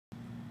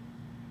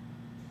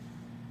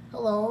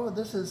Hello,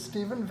 this is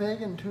Stephen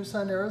Vig in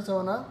Tucson,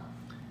 Arizona,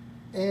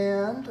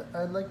 and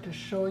I'd like to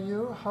show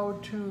you how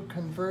to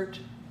convert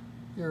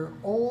your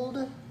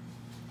old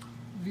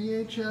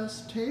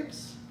VHS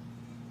tapes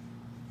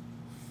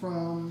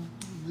from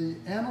the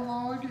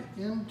analog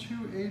into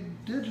a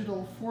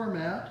digital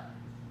format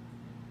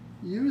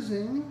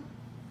using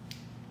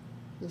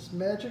this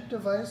magic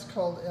device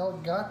called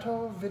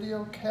Elgato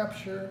video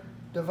capture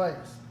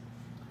device.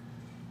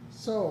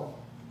 So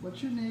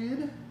what you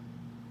need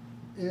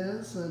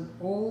is an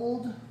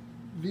old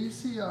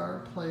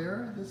VCR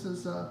player. This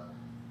is a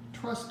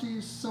trusty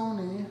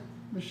Sony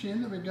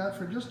machine that we got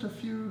for just a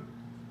few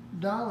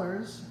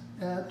dollars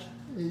at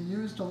a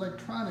used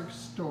electronics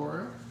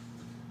store.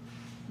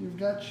 You've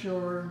got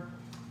your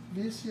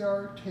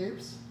VCR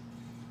tapes.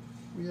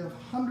 We have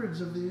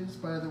hundreds of these,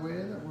 by the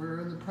way, that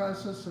we're in the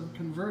process of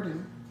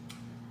converting.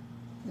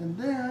 And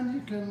then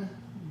you can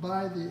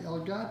buy the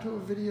Elgato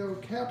video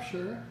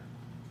capture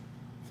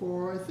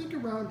for I think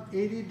around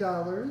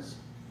 $80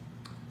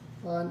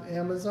 on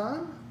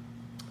Amazon.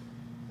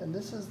 And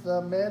this is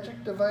the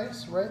magic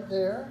device right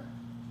there.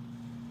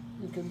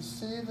 You can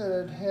see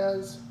that it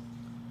has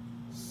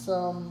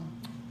some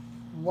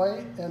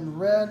white and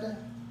red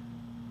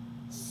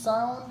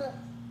sound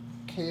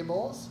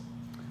cables,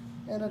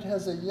 and it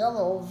has a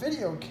yellow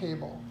video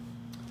cable.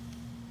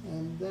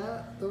 And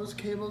those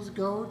cables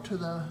go to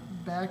the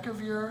back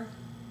of your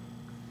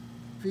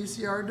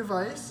VCR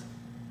device.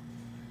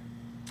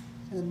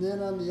 And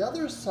then on the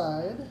other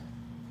side,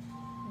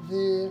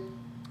 the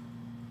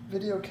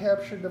video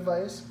capture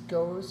device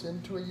goes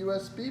into a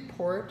USB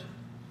port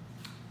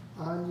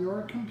on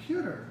your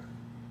computer.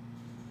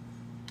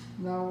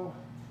 Now,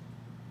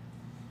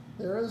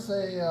 there is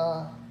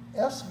a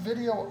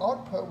S-video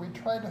output. We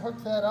tried to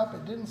hook that up.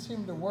 It didn't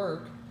seem to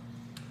work.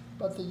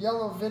 But the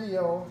yellow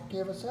video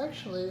gave us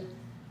actually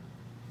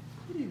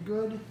pretty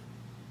good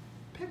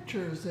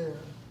pictures there.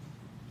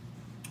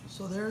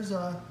 So there's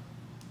a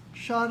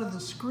shot of the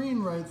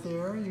screen right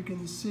there. You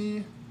can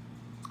see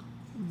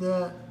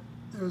that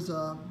there's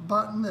a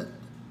button that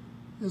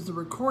is the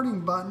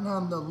recording button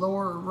on the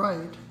lower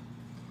right.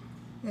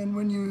 And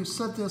when you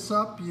set this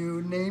up,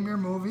 you name your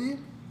movie,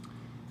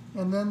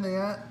 and then they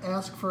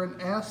ask for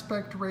an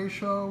aspect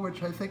ratio,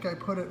 which I think I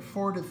put at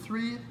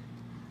 4:3,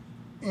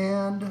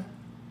 and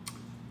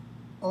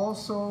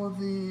also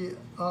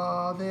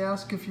they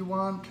ask if you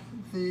want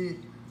the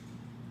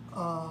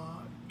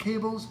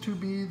cables to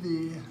be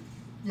the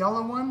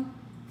yellow one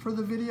for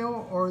the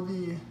video or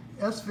the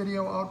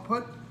S-video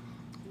output.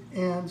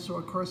 And so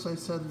of course I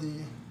said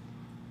the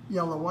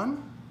yellow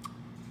one.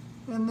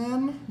 And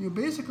then you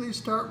basically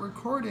start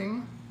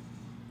recording,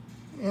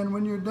 and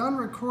when you're done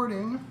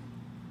recording,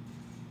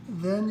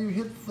 then you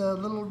hit the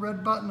little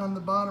red button on the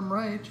bottom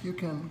right. You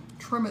can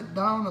trim it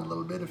down a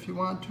little bit if you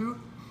want to,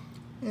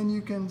 and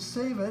you can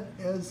save it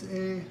as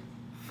a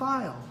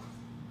file.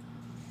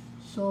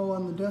 So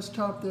on the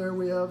desktop there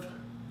we have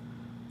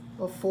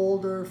a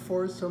folder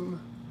for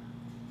some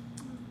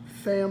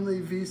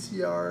family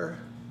VCR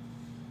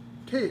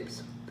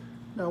tapes.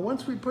 Now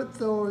once we put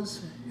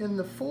those in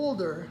the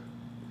folder,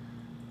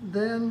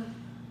 then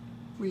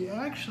we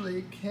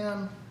actually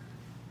can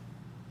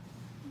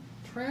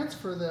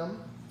transfer them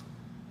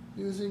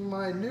using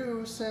my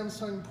new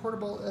Samsung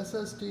portable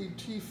SSD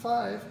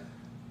T5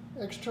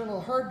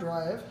 external hard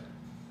drive.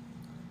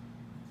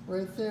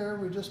 Right there,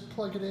 we just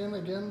plug it in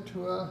again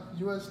to a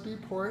USB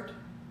port,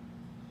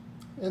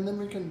 and then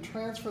we can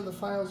transfer the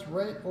files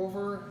right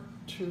over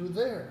to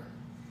there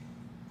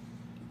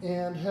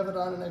and have it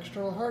on an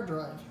external hard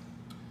drive.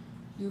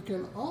 You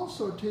can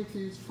also take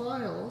these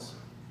files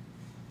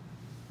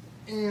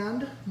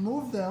and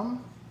move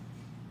them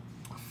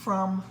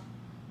from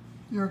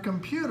your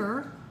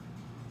computer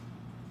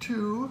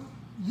to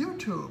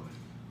YouTube.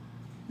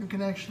 You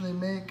can actually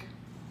make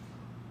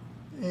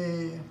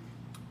a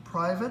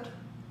private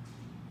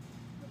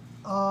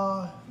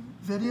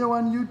video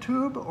on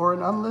YouTube or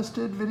an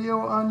unlisted video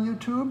on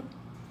YouTube,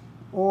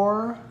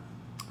 or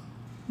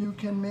you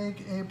can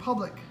make a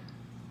public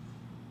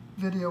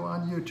video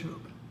on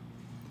YouTube.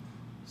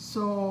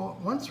 So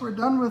once we're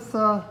done with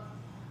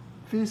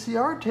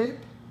VCR tape,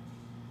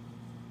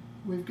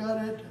 we've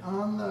got it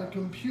on the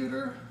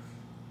computer,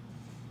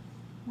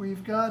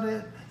 we've got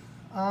it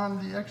on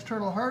the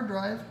external hard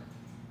drive,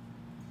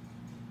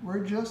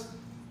 we're just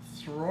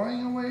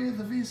throwing away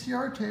the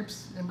VCR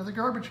tapes into the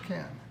garbage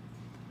can.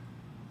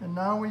 And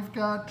now we've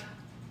got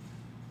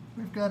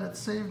it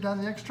saved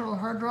on the external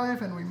hard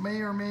drive, and we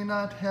may or may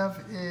not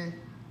have a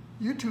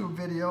YouTube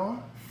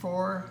video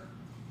for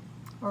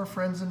our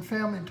friends and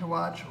family to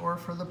watch, or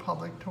for the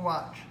public to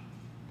watch.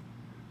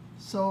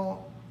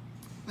 So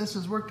this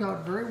has worked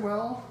out very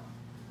well.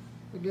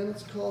 Again,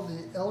 it's called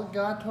the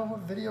Elgato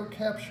video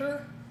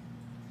capture.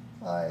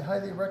 I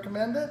highly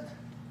recommend it.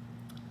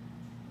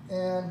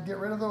 And get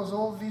rid of those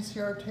old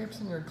VCR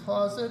tapes in your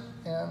closet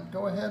and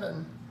go ahead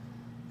and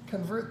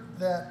convert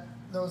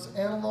those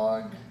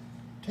analog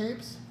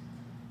tapes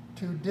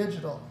to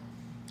digital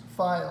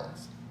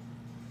files.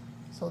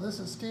 So this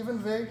is Stephen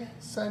Vig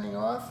signing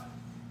off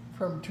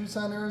from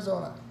Tucson,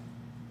 Arizona.